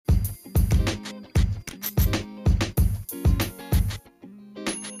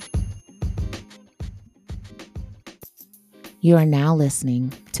You are now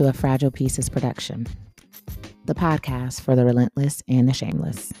listening to a Fragile Pieces production, the podcast for the relentless and the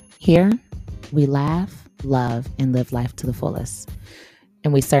shameless. Here, we laugh, love, and live life to the fullest.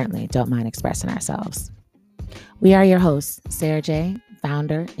 And we certainly don't mind expressing ourselves. We are your hosts, Sarah J.,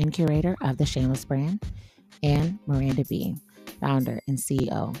 founder and curator of the Shameless brand, and Miranda B., founder and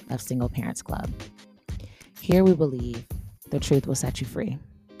CEO of Single Parents Club. Here we believe the truth will set you free.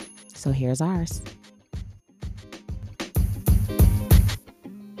 So here's ours.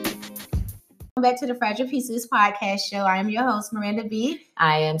 Welcome back to the Fragile Pieces podcast show. I am your host, Miranda B.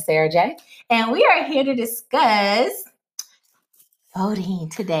 I am Sarah J. And we are here to discuss voting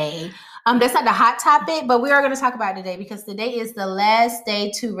today. That's not the hot topic, but we are going to talk about it today because today is the last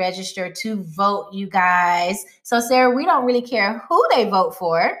day to register to vote, you guys. So, Sarah, we don't really care who they vote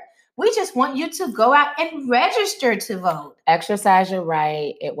for. We just want you to go out and register to vote. Exercise your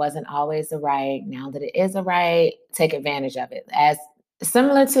right. It wasn't always a right. Now that it is a right, take advantage of it. As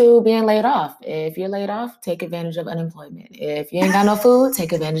similar to being laid off. If you're laid off, take advantage of unemployment. If you ain't got no food,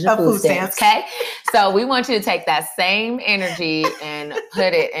 take advantage of food stamps. Okay? So we want you to take that same energy and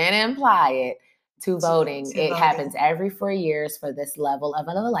put it and apply it to voting. It happens every 4 years for this level of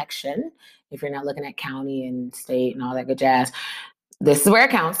an election. If you're not looking at county and state and all that good jazz, this is where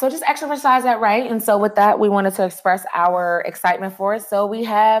it counts. So just exercise that right. And so with that, we wanted to express our excitement for it. So we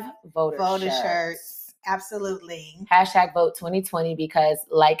have voter shirts. Absolutely. Hashtag vote 2020, because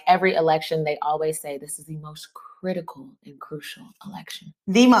like every election, they always say this is the most critical and crucial election.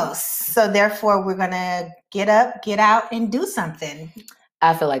 The most. So therefore, we're going to get up, get out, and do something.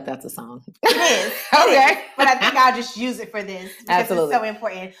 I feel like that's a song. It is. Okay. It is. But I think I'll just use it for this because Absolutely. It's so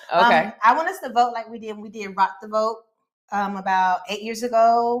important. Okay. I want us to vote like we did. We did Rock the Vote about 8 years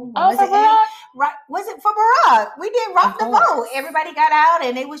ago. Was it Barack? Right. Was it for Barack? We did Rock the Vote. Everybody got out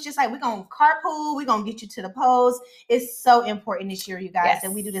and it was just like, we're going to carpool. We're going to get you to the polls. It's so important this year, you guys. Yes.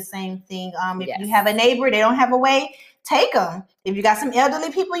 And we do the same thing. If you have a neighbor, they don't have a way, take them. If you got some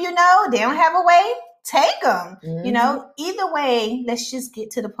elderly people, you know, they don't have a way, take them. Mm-hmm. You know, either way, let's just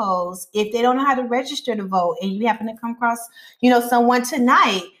get to the polls. If they don't know how to register to vote and you happen to come across, you know, someone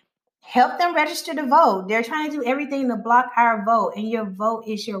tonight, help them register to vote. They're trying to do everything to block our vote, and your vote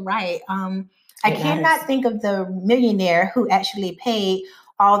is your right. I cannot think of the millionaire who actually paid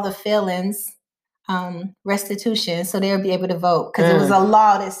all the felons restitution so they'll be able to vote, because it was a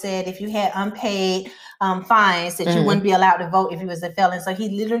law that said if you had unpaid fines that you wouldn't be allowed to vote if you was a felon. So he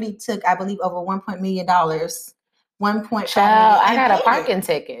literally took, I believe, over $1 million. $1.5 million. Child, I got a parking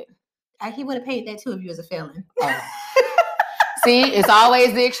ticket. He would have paid that too if you was a felon. Oh. See, it's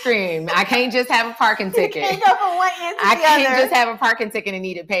always the extreme. I can't just have a parking ticket. You can't go from one end to I the can't other. just have a parking ticket and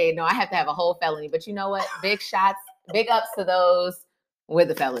need it paid. No, I have to have a whole felony. But you know what? Big shots, big ups to those with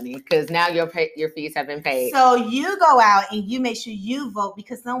the felony, because now your fees have been paid. So you go out and you make sure you vote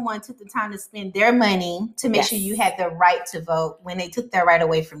because someone took the time to spend their money to make sure you had the right to vote when they took that right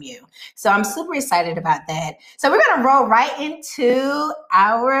away from you. So I'm super excited about that. So we're going to roll right into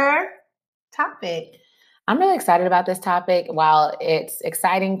our topic. I'm really excited about this topic. While it's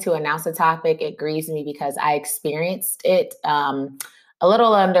exciting to announce a topic, it grieves me because I experienced it a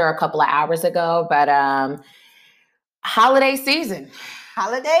little under a couple of hours ago. But holiday season.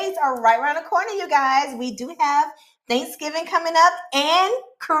 Holidays are right around the corner, you guys. We do have Thanksgiving coming up and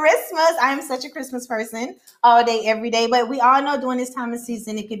Christmas. I am such a Christmas person all day, every day. But we all know during this time of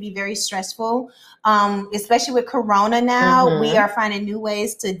season, it can be very stressful, especially with Corona now. Mm-hmm. We are finding new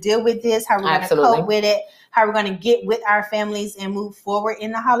ways to deal with this, how we're going to cope with it, how we're going to get with our families and move forward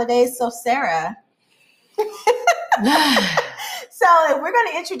in the holidays. So, Sarah. So if we're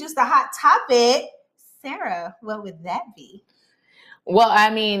going to introduce the hot topic, Sarah, what would that be? Well, I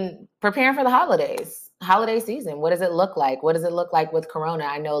mean, preparing for the holiday season. What does it look like? What does it look like with Corona?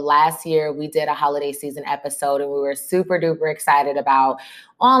 I know last year we did a holiday season episode and we were super duper excited about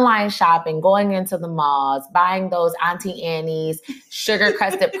online shopping, going into the malls, buying those Auntie Annie's sugar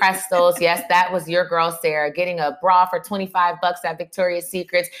crusted Prestos. Yes, that was your girl, Sarah, getting a bra for $25 at Victoria's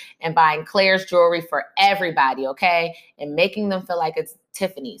Secrets and buying Claire's jewelry for everybody. Okay. And making them feel like it's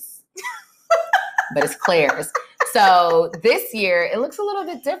Tiffany's, but it's Claire's. So this year it looks a little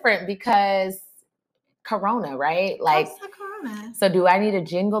bit different because Corona, right? Like, Corona. So do I need a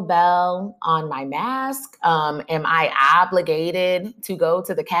jingle bell on my mask? Am I obligated to go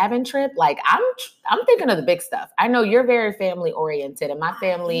to the cabin trip? Like, I'm thinking of the big stuff. I know you're very family oriented, and my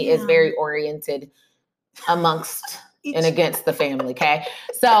family is very oriented amongst and against the family. Okay.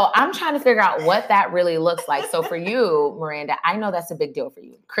 So I'm trying to figure out what that really looks like. So for you, Miranda, I know that's a big deal for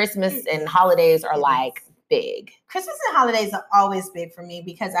you. Christmas and holidays are like big? Christmas and holidays are always big for me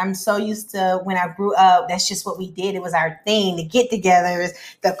because I'm so used to when I grew up, that's just what we did. It was our thing, the get-togethers,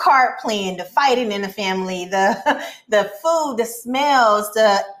 the card playing, the fighting in the family, the food, the smells,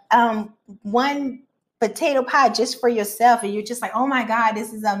 the one potato pie just for yourself. And you're just like, oh my God,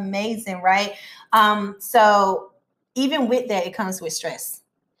 this is amazing, right? So even with that, it comes with stress.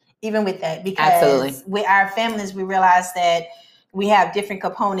 Even with that, because with our families, we realize that we have different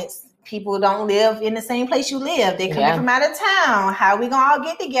components. People don't live in the same place you live. They come in from out of town. How we gonna all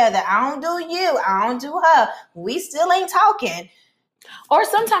get together? I don't do you. I don't do her. We still ain't talking. Or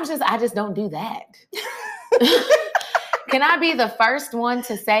sometimes I just don't do that. Can I be the first one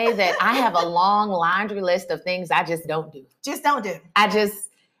to say that I have a long laundry list of things I just don't do? Just don't do. I just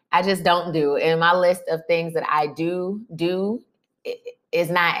don't do. And my list of things that I do is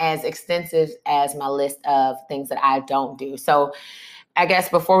not as extensive as my list of things that I don't do. So I guess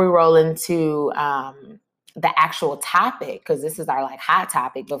before we roll into the actual topic, because this is our like hot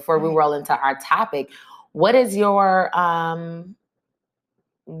topic, before we roll into our topic, what's your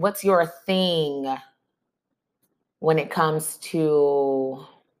thing when it comes to,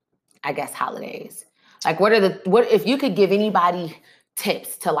 I guess, holidays? Like what if you could give anybody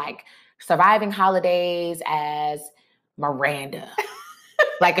tips to like surviving holidays as Miranda?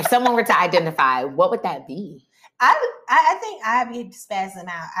 Like if someone were to identify, what would that be? I think I'd be spazzing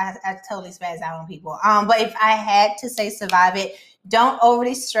out. I totally spazz out on people. But if I had to say survive it, don't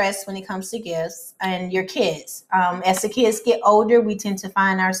overly stress when it comes to gifts and your kids. As the kids get older, we tend to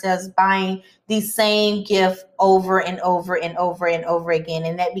find ourselves buying the same gift over and over and over and over again.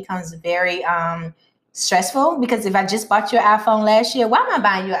 And that becomes very stressful, because if I just bought you an iPhone last year, why am I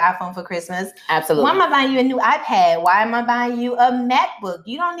buying you an iPhone for Christmas? Absolutely. Why am I buying you a new iPad? Why am I buying you a MacBook?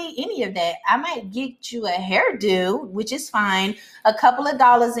 You don't need any of that. I might get you a hairdo, which is fine, a couple of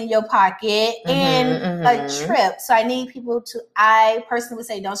dollars in your pocket, and a trip. So I personally would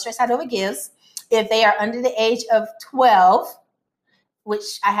say don't stress out over gifts. If they are under the age of 12, which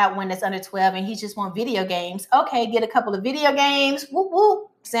I have one that's under 12 and he just wants video games. Okay, get a couple of video games. Whoop, whoop.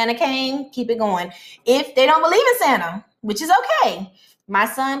 Santa came, keep it going. If they don't believe in Santa, which is okay. My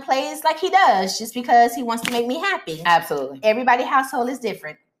son plays like he does just because he wants to make me happy. Absolutely. Everybody's household is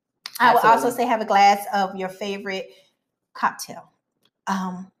different. I would also say have a glass of your favorite cocktail.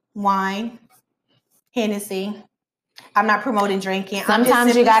 Wine, Hennessy. I'm not promoting drinking.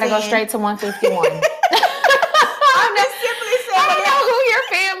 Sometimes you got to go straight to 151. I'm just simply saying. I don't know who your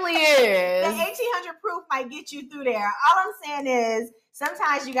family is. The 1800 proof might get you through there. All I'm saying is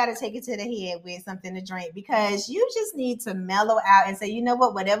sometimes you got to take it to the head with something to drink, because you just need to mellow out and say, you know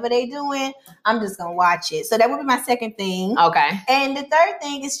what, whatever they doing, I'm just going to watch it. So that would be my second thing. Okay. And the third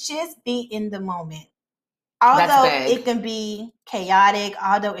thing is just be in the moment. Although it can be chaotic,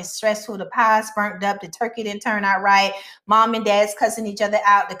 although it's stressful, the pie's burnt up, the turkey didn't turn out right, mom and dad's cussing each other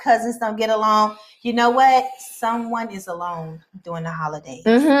out, the cousins don't get along. You know what? Someone is alone during the holidays.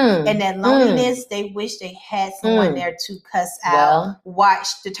 And that loneliness, they wish they had someone there to cuss out,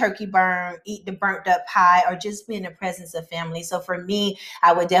 watch the turkey burn, eat the burnt up pie, or just be in the presence of family. So for me,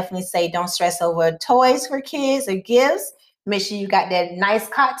 I would definitely say don't stress over toys for kids or gifts. Make sure you got that nice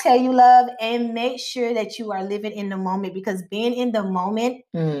cocktail you love, and make sure that you are living in the moment, because being in the moment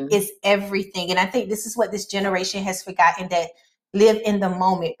is everything. And I think this is what this generation has forgotten, that live in the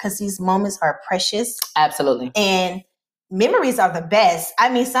moment, because these moments are precious. Absolutely. And memories are the best. I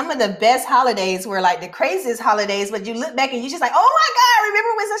mean, some of the best holidays were like the craziest holidays, but you look back and you're just like, oh my God,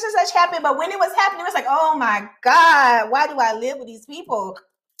 remember when such and such happened? But when it was happening, it was like, oh my God, why do I live with these people?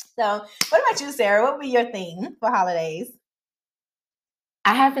 So what about you, Sarah? What would be your thing for holidays?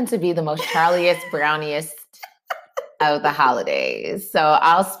 I happen to be the most Charliest, browniest of the holidays. So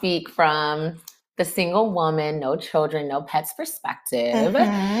I'll speak from the single woman, no children, no pets perspective.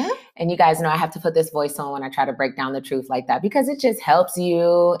 And you guys know I have to put this voice on when I try to break down the truth like that, because it just helps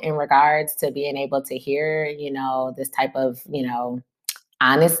you in regards to being able to hear, this type of,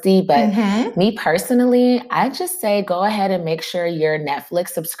 honesty. But me personally, I just say go ahead and make sure your Netflix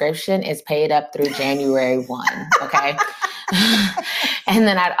subscription is paid up through January 1. Okay. And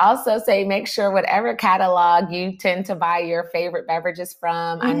then I'd also say make sure whatever catalog you tend to buy your favorite beverages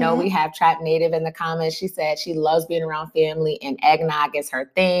from. I know we have Trap Native in the comments. She said she loves being around family and eggnog is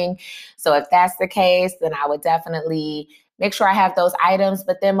her thing. So if that's the case, then I would definitely make sure I have those items.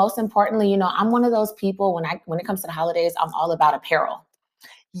 But then most importantly, I'm one of those people when it comes to the holidays, I'm all about apparel.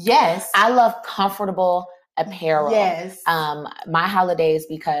 Yes. I love comfortable apparel. Yes. My holidays,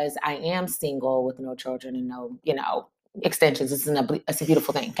 because I am single with no children and no, extensions. It's a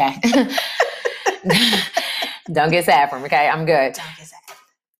beautiful thing. Okay. Don't get sad for me. Okay. I'm good. Don't get sad.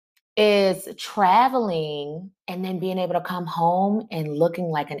 is traveling and then being able to come home and looking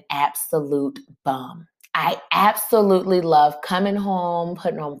like an absolute bum. I absolutely love coming home,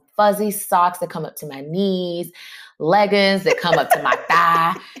 putting on fuzzy socks that come up to my knees, leggings that come up to my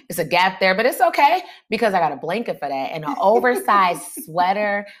thigh. It's a gap there, but it's okay because I got a blanket for that and an oversized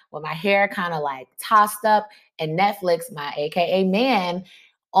sweater with my hair kind of like tossed up and Netflix, my AKA man,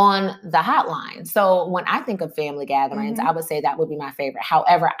 on the hotline. So when I think of family gatherings, I would say that would be my favorite.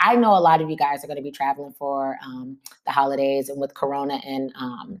 However, I know a lot of you guys are going to be traveling for the holidays, and with Corona in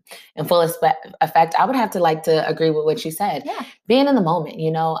full effect, I would have to agree with what you said. Yeah. Being in the moment,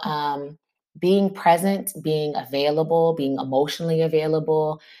 being present, being available, being emotionally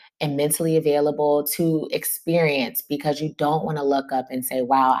available and mentally available to experience, because you don't want to look up and say,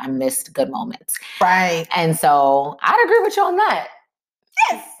 wow, I missed good moments. Right. And so I'd agree with you on that.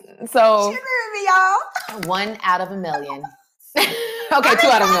 Yes. So she agree with me, y'all. 1 out of a million. Okay, I'm 2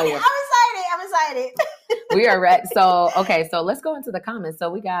 out of a excited. million. I'm excited. We are ready. So let's go into the comments. So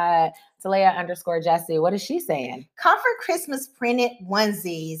we got Talea_Jesse. What is she saying? Comfort Christmas printed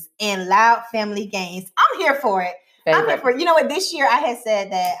onesies and loud family games. I'm here for it. Favorite. I'm here for it. You know what? This year I had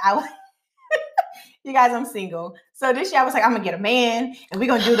said that I was, you guys, I'm single. So this year I was like, I'm going to get a man and we're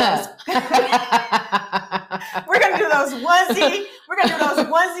going to do those. We're going to do those onesies. We're going to do those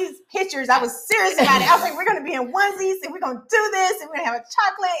onesies pictures. I was serious about it. I was like, we're going to be in onesies and we're going to do this and we're going to have a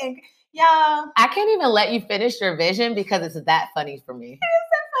chocolate and y'all. I can't even let you finish your vision because it's that funny for me. It is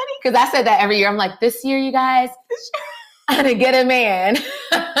that funny. Because I said that every year. I'm like, this year, you guys, I'm going to get a man. Y'all,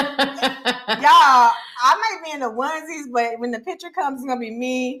 I might be in the onesies, but when the picture comes, it's going to be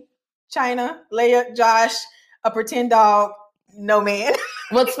me, China, Leia, Josh, a pretend dog, no man.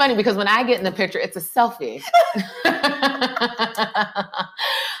 Well, it's funny because when I get in the picture, it's a selfie.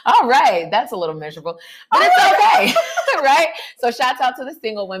 All right. That's a little miserable, but it's okay. Right? So shouts out to the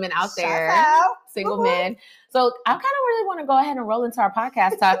single women out there, single men. So I kind of really want to go ahead and roll into our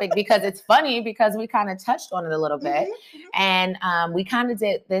podcast topic because it's funny because we kind of touched on it a little bit. And we kind of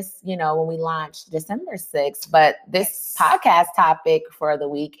did this, when we launched December 6th, but this podcast topic for the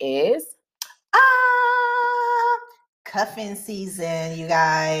week is cuffing season, you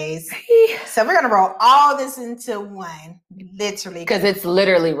guys. So we're going to roll all this into one, literally. Because it's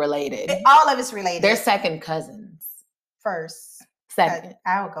literally related. All of it's related. They're second cousins. First. Second.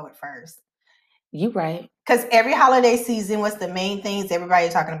 I would go with first. You right. Because every holiday season, what's the main things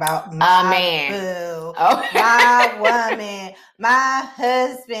everybody's talking about? My man. Boo, oh. My woman, my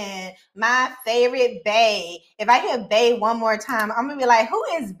husband, my favorite bae. If I hear bae one more time, I'm going to be like, who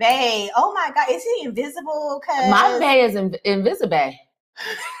is bae? Oh my God, is he invisible? My bae is invisible.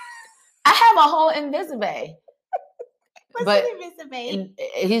 I have a whole invisible. What's an invisible?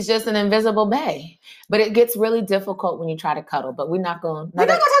 He's just an invisible bae. But it gets really difficult when you try to cuddle. But we're not going to talk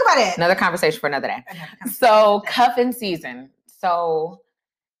about it. Another conversation for another day. So cuffing season. So,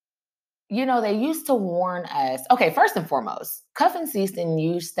 they used to warn us. Okay, first and foremost, cuffing season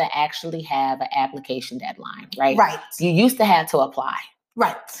used to actually have an application deadline, right? Right. You used to have to apply.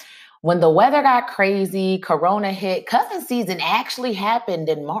 Right. When the weather got crazy, Corona hit, cuffing season actually happened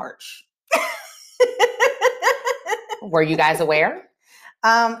in March. Were you guys aware?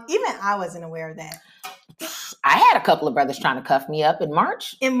 Even I wasn't aware of that. I had a couple of brothers trying to cuff me up in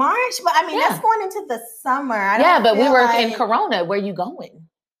March. In March? But I mean, that's going into the summer. But we were in Corona. Where you going?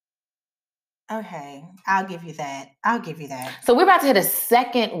 Okay, I'll give you that. So we're about to hit a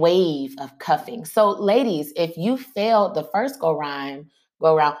second wave of cuffing. So ladies, if you failed the first go round,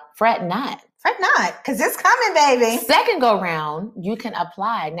 fret not. Fret not, because it's coming, baby. Second go round, you can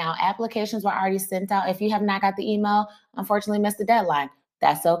apply. Now, applications were already sent out. If you have not got the email, unfortunately missed the deadline.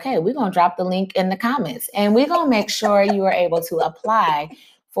 That's okay. We're going to drop the link in the comments. And we're going to make sure you are able to apply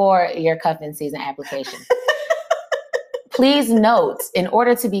for your cuffing season application. Please note, in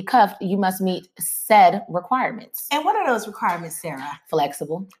order to be cuffed, you must meet said requirements. And what are those requirements, Sarah?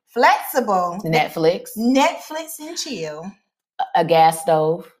 Flexible. Netflix and chill. A gas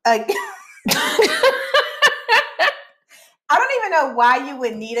stove. I don't even know why you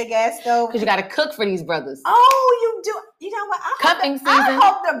would need a gas stove. Because you got to cook for these brothers. Oh, you do. You know what? Cuffing season. I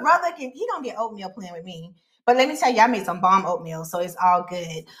hope the brother he going to get oatmeal playing with me. But let me tell you, I made some bomb oatmeal, so it's all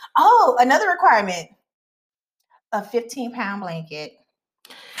good. Oh, another requirement. A 15-pound blanket.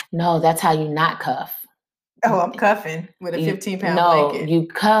 No, that's how you not cuff. Oh, I'm cuffing with a 15-pound blanket. No, you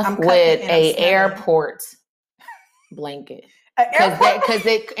cuff with a airport blanket. Because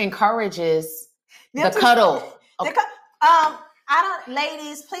it encourages the cuddle. I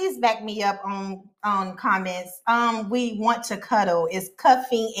Ladies, please back me up on comments. We want to cuddle. It's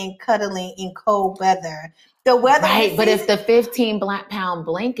cuffing and cuddling in cold weather. The weather, right? But if the 15-pound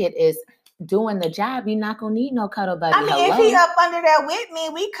blanket is doing the job, you're not gonna need no cuddle buddy. I mean, if he up under there with me,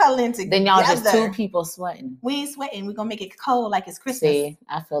 we cuddling together. Then y'all just two people sweating. We ain't sweating. We're gonna make it cold like it's Christmas. See,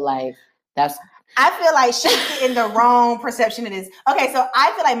 I feel like she's getting the wrong perception of this. Okay, so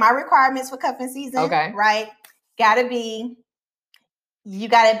I feel like my requirements for cuffing season, right? Gotta be, you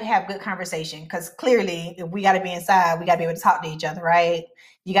gotta have good conversation, because clearly if we gotta be inside, we gotta be able to talk to each other, right?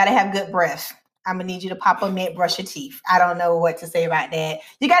 You gotta have good breath. I'm gonna need you to pop a mint, brush your teeth. I don't know what to say about that.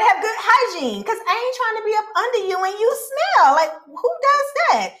 You gotta have good hygiene, because I ain't trying to be up under you and you smell. Like, who does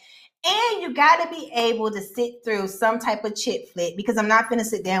that? And you gotta be able to sit through some type of chick flick, because I'm not gonna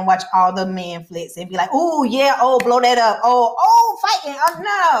sit there and watch all the man flicks and be like, oh yeah, oh blow that up, oh fighting, oh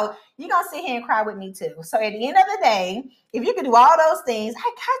no. You're gonna sit here and cry with me too. So at the end of the day, if you can do all those things,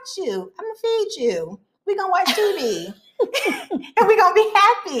 I got you. I'm gonna feed you. We're gonna watch TV. And we're gonna be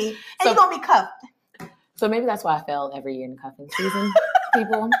happy. And you're gonna be cuffed. So maybe that's why I fail every year in cuffing season.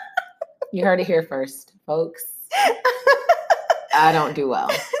 People, you heard it here first, folks. I don't do well.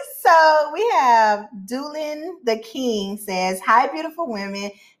 So we have Doolin the King says, hi, beautiful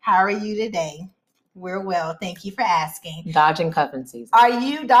women. How are you today? We're well. Thank you for asking. Dodging cuffing season. Are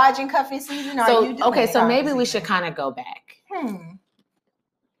you dodging cuffing season? Or are you doing so maybe we should kind of go back.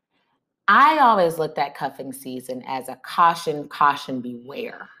 I always looked at cuffing season as a caution,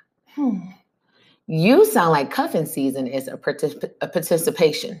 beware. You sound like cuffing season is a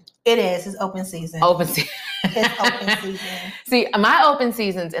participation. It is. It's open season. Open season. It's open season. See, my open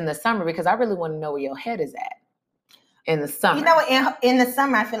season's in the summer, because I really want to know where your head is at in the summer. You know what? In the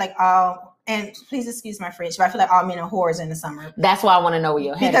summer, I feel like and please excuse my French, but I feel like all men are whores in the summer. That's why I want to know where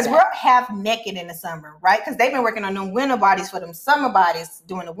your head is at. Because we're half naked in the summer, right? Because they've been working on them winter bodies for them summer bodies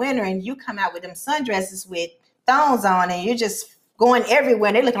during the winter, and you come out with them sundresses with thongs on, and you're just going everywhere.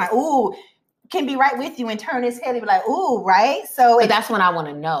 And they're looking like, ooh, can be right with you and turn his head and be like, ooh, right? So but that's when I want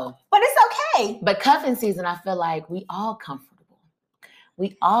to know. But it's okay. But cuffing season, I feel like we all comfortable.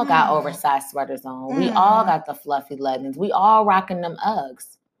 We all got oversized sweaters on. We all got the fluffy leggings. We all rocking them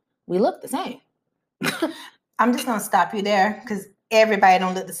Uggs. We look the same. I'm just gonna stop you there, because everybody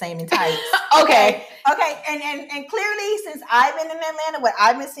don't look the same in tights. Okay. And clearly, since I've been in Atlanta, what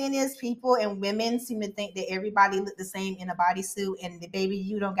I've been seeing is people and women seem to think that everybody look the same in a bodysuit, and baby,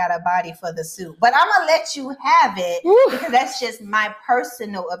 you don't got a body for the suit. But I'm gonna let you have it because that's just my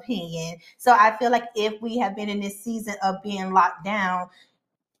personal opinion. So I feel like if we have been in this season of being locked down,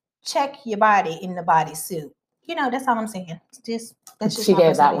 check your body in the bodysuit. You know, that's all I'm saying. That's just she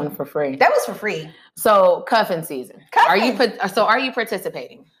gave that one for free. That was for free. So cuffing season. Are you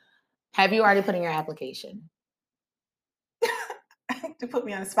participating? Have you already put in your application? To put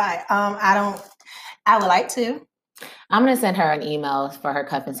me on the spot. I would like to. I'm going to send her an email for her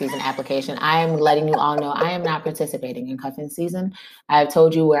cuffing season application. I am letting you all know I am not participating in cuffing season. I've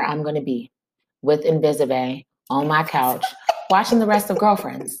told you where I'm going to be with Invisible on my couch watching the rest of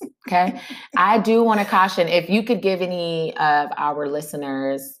Girlfriends. Okay. I do want to caution, if you could give any of our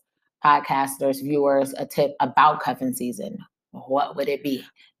listeners, podcasters, viewers, a tip about cuffing season, what would it be?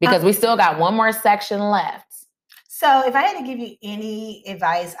 Because we still got one more section left. So if I had to give you any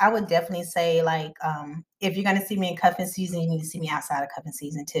advice, I would definitely say, like, if you're going to see me in cuffing season, you need to see me outside of cuffing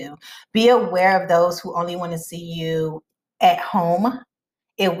season too. Be aware of those who only want to see you at home.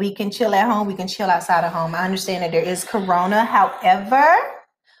 If we can chill at home, we can chill outside of home. I understand that there is Corona. However,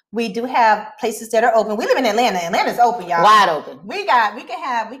 we do have places that are open. We live in Atlanta. Atlanta's open, y'all. Wide open. We can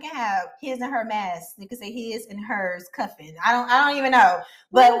have his and her masks. You can say his and hers cuffing. I don't even know.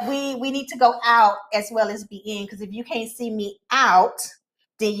 But we need to go out as well as be in, because if you can't see me out,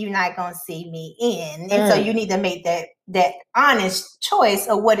 then you're not gonna see me in. And so you need to make that honest choice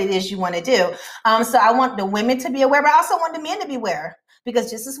of what it is you want to do. So I want the women to be aware, but I also want the men to be aware, because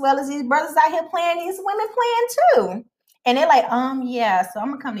just as well as these brothers out here playing, these women playing too. And they're like, yeah, so I'm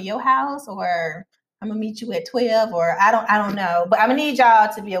gonna come to your house, or I'm gonna meet you at 12, or I don't know. But I'm gonna need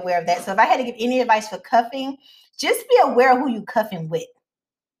y'all to be aware of that. So if I had to give any advice for cuffing, just be aware of who you cuffing with.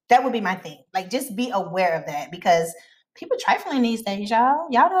 That would be my thing. Like, just be aware of that, because people trifling these days, y'all.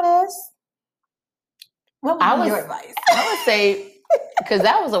 Y'all know this. What would be your advice? I would say, because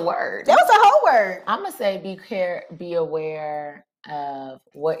that was a word. That was a whole word. I'm gonna say be aware of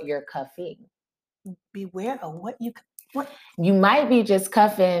what you're cuffing. Beware of what you might be just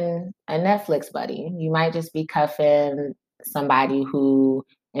cuffing a Netflix buddy. You might just be cuffing somebody who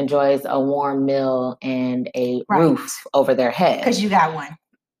enjoys a warm meal and a roof over their head. Because you got one.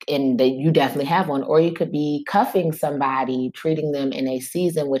 and that you definitely have one, or you could be cuffing somebody, treating them in a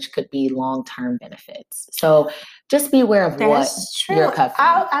season, which could be long-term benefits. So just be aware of what you're cuffing.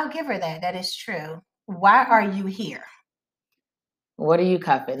 I'll give her that. That is true. Why are you here? What are you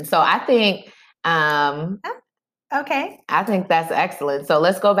cuffing? So I think, okay. I think that's excellent. So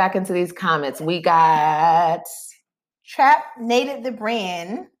let's go back into these comments. We got Trap Native the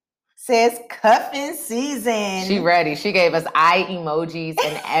brand says cuffing season. She ready. She gave us eye emojis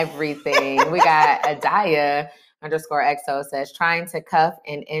and everything. We got Adaya _XO says trying to cuff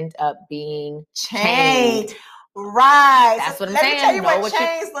and end up being chained. Right. That's what I'm saying. Let me tell you what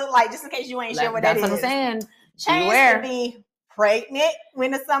chains look like, just in case you ain't sure what that is. That's what I'm saying. Chains could be pregnant when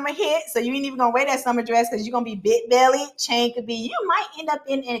the summer hits, so you ain't even gonna wear that summer dress because you're gonna be bit belly. Chain could be you might end up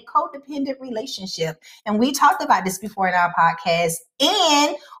in a codependent relationship, and we talked about this before in our podcast.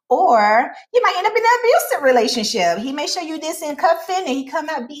 Or you might end up in an abusive relationship. He may show you this in cuffing and he come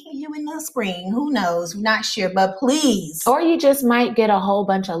out beating you in the spring. Who knows? We're not sure, but please. Or you just might get a whole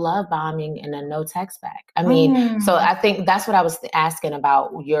bunch of love bombing and a no text back. I mean, so I think that's what I was asking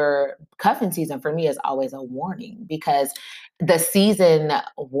about. Your cuffing season for me is always a warning, because the season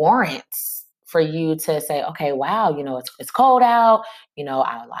warrants for you to say, okay, wow, it's cold out.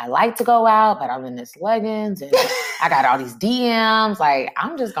 I like to go out, but I'm in this leggings and I got all these DMs. Like,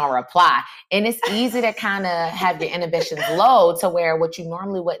 I'm just going to reply. And it's easy to kind of have your inhibitions low to where what you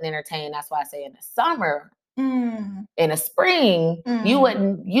normally wouldn't entertain. That's why I say in the summer, in the spring, you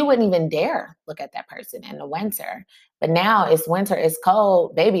wouldn't even dare look at that person. In the winter. But now it's winter, it's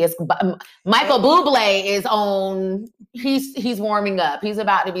cold, baby. It's Michael Bublé is on. He's warming up. He's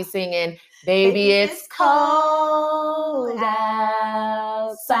about to be singing, "Baby, it's cold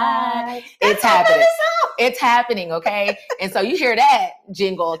outside." It's happening. It's happening, okay? And so you hear that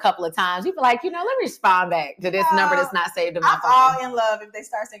jingle a couple of times. You feel like, let me respond back to this number that's not saved in my phone. I'm all in love if they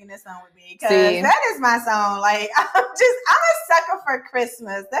start singing this song with me, because that is my song. Like, I'm a sucker for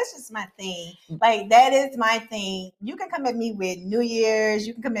Christmas. That's just my thing. Like, that is my thing. You can come at me with New Year's.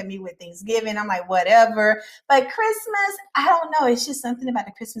 You can come at me with Thanksgiving. I'm like, whatever. But Christmas, I don't know. It's just something about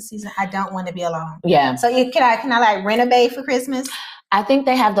the Christmas season. I don't want to be alone. Yeah. So can I like rent a bae for Christmas? I think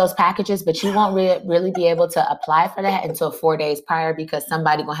they have those packages, but you won't really be able to apply for that until 4 days prior, because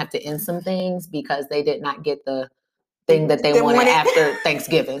somebody gonna have to end some things because they did not get the thing that they wanted after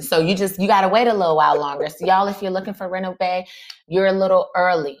Thanksgiving. So you gotta wait a little while longer. So y'all, if you're looking for rent a bae, you're a little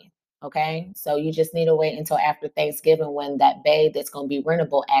early. Okay, so you just need to wait until after Thanksgiving when that bae that's gonna be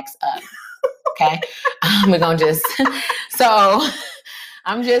rentable acts up. Okay, we're gonna just so.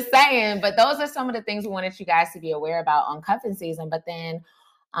 I'm just saying, but those are some of the things we wanted you guys to be aware about on cuffing season. But then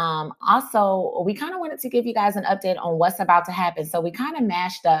also, we kind of wanted to give you guys an update on what's about to happen. So we kind of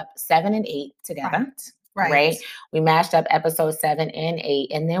mashed up 7 and 8 together. Right. We mashed up episodes 7 and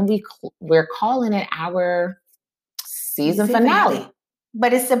 8, and then we're calling it our season finale.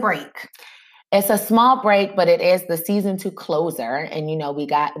 But it's a break. It's a small break, but it is the season 2 closer. And,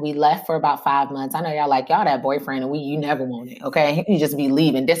 we left for about 5 months. I know y'all that boyfriend and you never want it. Okay. You just be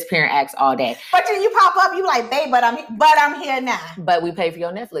leaving, disappearing acts all day. But then you pop up, you like, babe, but I'm here now. But we pay for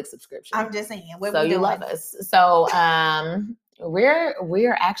your Netflix subscription. I'm just saying. So you love us. So,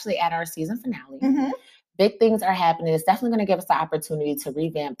 we're actually at our season finale. Mm-hmm. Big things are happening. It's definitely going to give us the opportunity to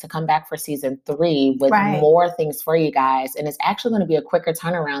revamp, to come back for season 3 with more things for you guys. And it's actually going to be a quicker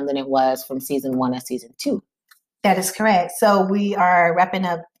turnaround than it was from season 1 to season 2. That is correct. So we are wrapping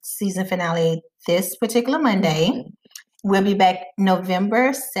up season finale this particular Monday. Mm-hmm. We'll be back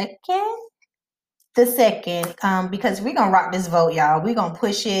November 2nd. The 2nd, because we're going to rock this vote, y'all. We're going to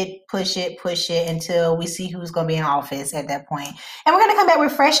push it until we see who's going to be in office at that point. And we're going to come back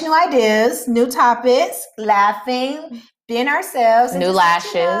with fresh new ideas, new topics, laughing, being ourselves. New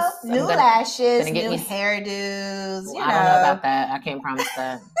lashes. New lashes, new hairdos. I don't know about that. I can't promise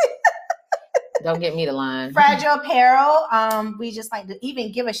that. Don't get me to line. Fragile Apparel. We just like to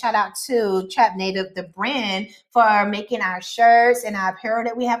even give a shout out to Trap Native, the brand, for making our shirts and our apparel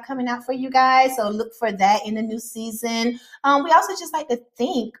that we have coming out for you guys. So look for that in the new season. We also just like to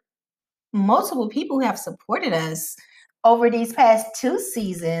thank multiple people who have supported us over these past 2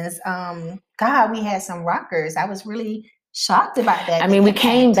 seasons. God, we had some rockers. I was really shocked about that. I mean, we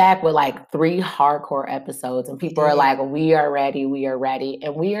came back with like 3 hardcore episodes and people are like, we are ready.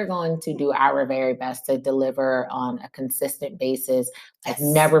 And we are going to do our very best to deliver on a consistent basis like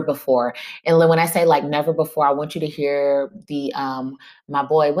never before. And when I say like never before, I want you to hear the, my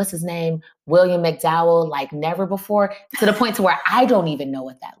boy, what's his name? William McDowell, like never before, to the point to where I don't even know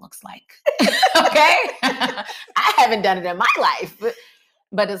what that looks like. Okay. I haven't done it in my life.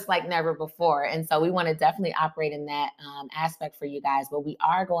 but it's like never before. And so we want to definitely operate in that aspect for you guys. But we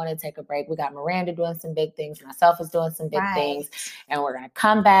are going to take a break. We got Miranda doing some big things. Myself is doing some big things. And we're going to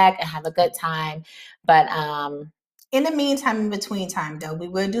come back and have a good time. But in the meantime, in between time, though, we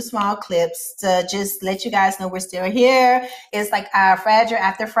will do small clips to just let you guys know we're still here. It's like our fragile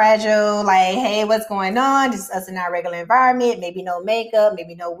after fragile, like, hey, what's going on? This is us in our regular environment. Maybe no makeup,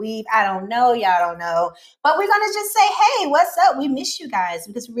 maybe no weave. I don't know. Y'all don't know. But we're going to just say, hey, what's up? We miss you guys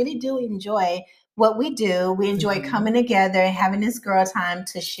because we really do enjoy what we do. We enjoy coming together and having this girl time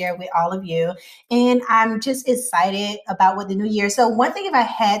to share with all of you. And I'm just excited about what the new year. So one thing if I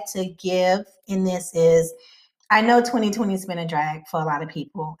had to give in this is, I know 2020 has been a drag for a lot of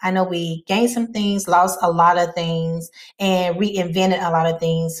people. I know we gained some things, lost a lot of things, and reinvented a lot of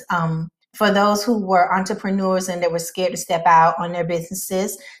things. For those who were entrepreneurs and they were scared to step out on their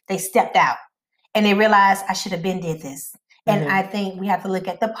businesses, they stepped out and they realized I should have been did this. And I think we have to look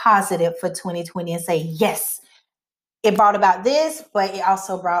at the positive for 2020 and say, yes, it brought about this, but it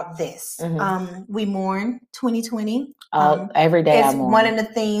also brought this. We mourn 2020. Every day it's one of the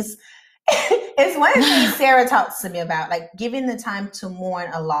things. It's one of the things Sarah talks to me about, like giving the time to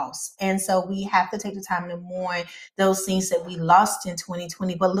mourn a loss. And so we have to take the time to mourn those things that we lost in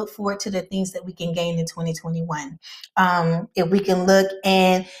 2020, but look forward to the things that we can gain in 2021. If we can look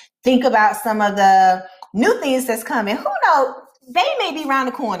and think about some of the new things that's coming, who knows? They may be around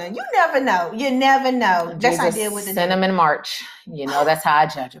the corner. You never know. You never know. That's how I deal with it. Send them in March. You know, that's how I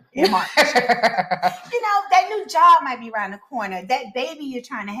judge them. In March. That new job might be around the corner. That baby you're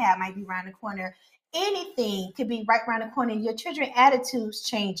trying to have might be around the corner. Anything could be right around the corner. Your children's attitudes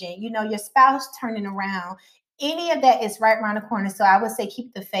changing. Your spouse turning around. Any of that is right around the corner. So I would say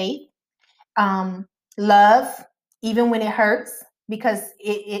keep the faith. Love, even when it hurts. Because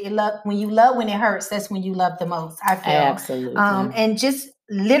when you love when it hurts, that's when you love the most, I feel. Absolutely. And just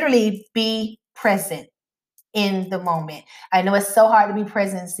literally be present in the moment. I know it's so hard to be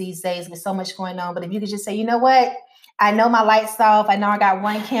present these days with so much going on, but if you could just say, you know what? I know my light's off. I know I got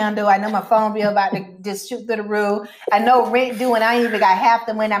one candle. I know my phone bill about to just shoot through the roof. I know rent due and I ain't even got half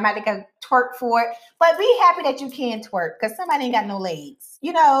the money. I might have to twerk for it. But be happy that you can twerk because somebody ain't got no legs.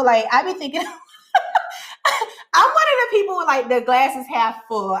 I be thinking... I'm one of the people with like the glass is half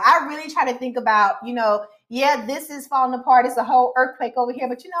full. I really try to think about, this is falling apart. It's a whole earthquake over here.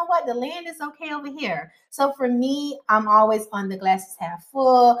 But you know what? The land is okay over here. So for me, I'm always on the glass is half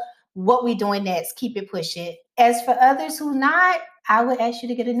full. What we doing next? Keep it pushing. As for others who not, I would ask you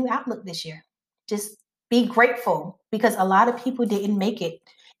to get a new outlook this year. Just be grateful because a lot of people didn't make it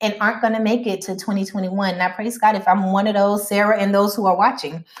and aren't going to make it to 2021. And I praise God if I'm one of those, Sarah, and those who are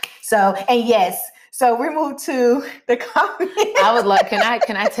watching. So we move to the comment. I would love, can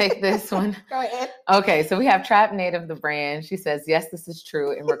I take this one? Go ahead. Okay, so we have Trap Native, the brand. She says, yes, this is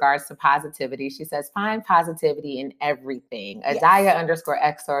true in regards to positivity. She says, find positivity in everything. Yes.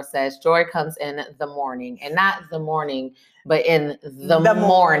 Adaya_XR says, joy comes in the morning. And not the morning, but in the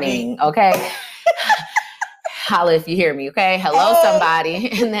morning. Okay? Holla if you hear me, okay? Hello,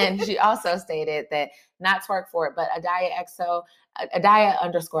 somebody. And then she also stated that not twerk for it, but Adaya_XO,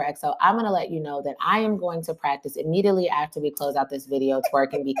 I'm going to let you know that I am going to practice immediately after we close out this video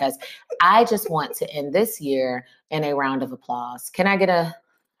twerking because I just want to end this year in a round of applause. Can I get a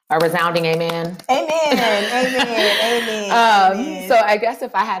resounding amen? Amen. So I guess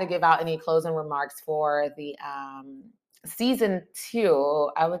if I had to give out any closing remarks for the season 2,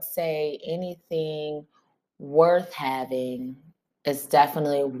 I would say anything worth having is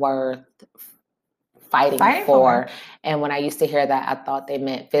definitely worth fighting for. And when I used to hear that, I thought they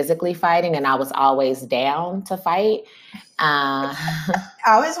meant physically fighting, and I was always down to fight. I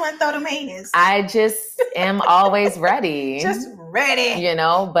always want to throw them hands. I just am always ready. Just ready.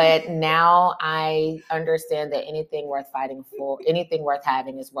 But now I understand that anything worth fighting for, anything worth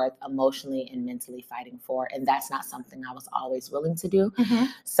having is worth emotionally and mentally fighting for. And that's not something I was always willing to do. Mm-hmm.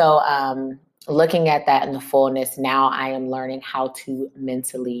 So, looking at that in the fullness, now I am learning how to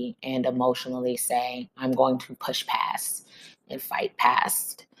mentally and emotionally say, I'm going to push past and fight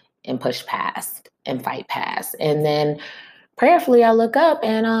past and push past and fight past. And then prayerfully, I look up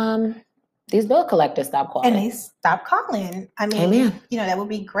and these bill collectors stop calling. And they stop calling. I mean, Amen. That would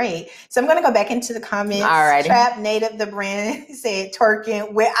be great. So I'm going to go back into the comments. All right. Trap Native, the brand, said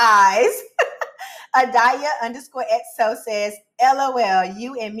twerking with eyes. Adaya_XO says, LOL,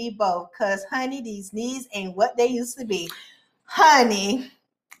 you and me both, because, honey, these knees ain't what they used to be. Honey.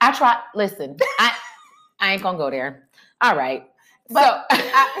 Listen, I ain't going to go there. All right. But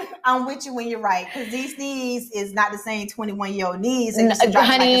I'm with you when you're right, because these knees is not the same 21-year-old knees. They used to drop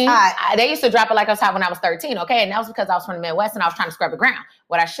honey, it like it's hot. they used to drop it like it was hot when I was 13, okay? And that was because I was from the Midwest and I was trying to scrub the ground.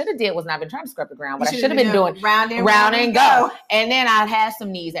 What I should have did was not been trying to scrub the ground. What I should have been doing, round and go. And then I had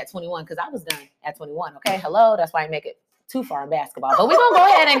some knees at 21 because I was done at 21, okay? Hello, that's why I make it too far in basketball. But we're going to go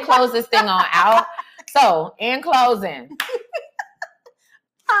ahead and close this thing on out. So, in closing.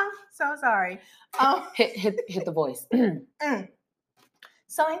 I'm so sorry. Hit the voice.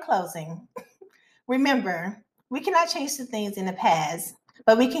 So in closing, remember, we cannot change the things in the past,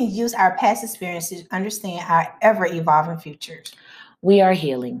 but we can use our past experiences to understand our ever-evolving futures. We are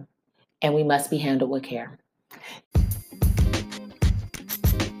healing, and we must be handled with care.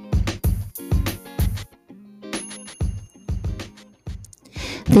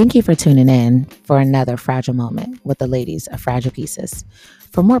 Thank you for tuning in for another Fragile Moment with the ladies of Fragile Pieces.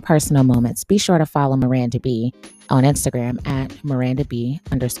 For more personal moments, be sure to follow Miranda B on Instagram at MirandaB_.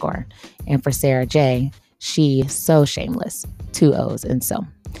 And for Sarah J, she so shameless. 2 O's and so.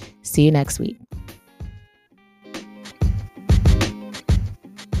 See you next week.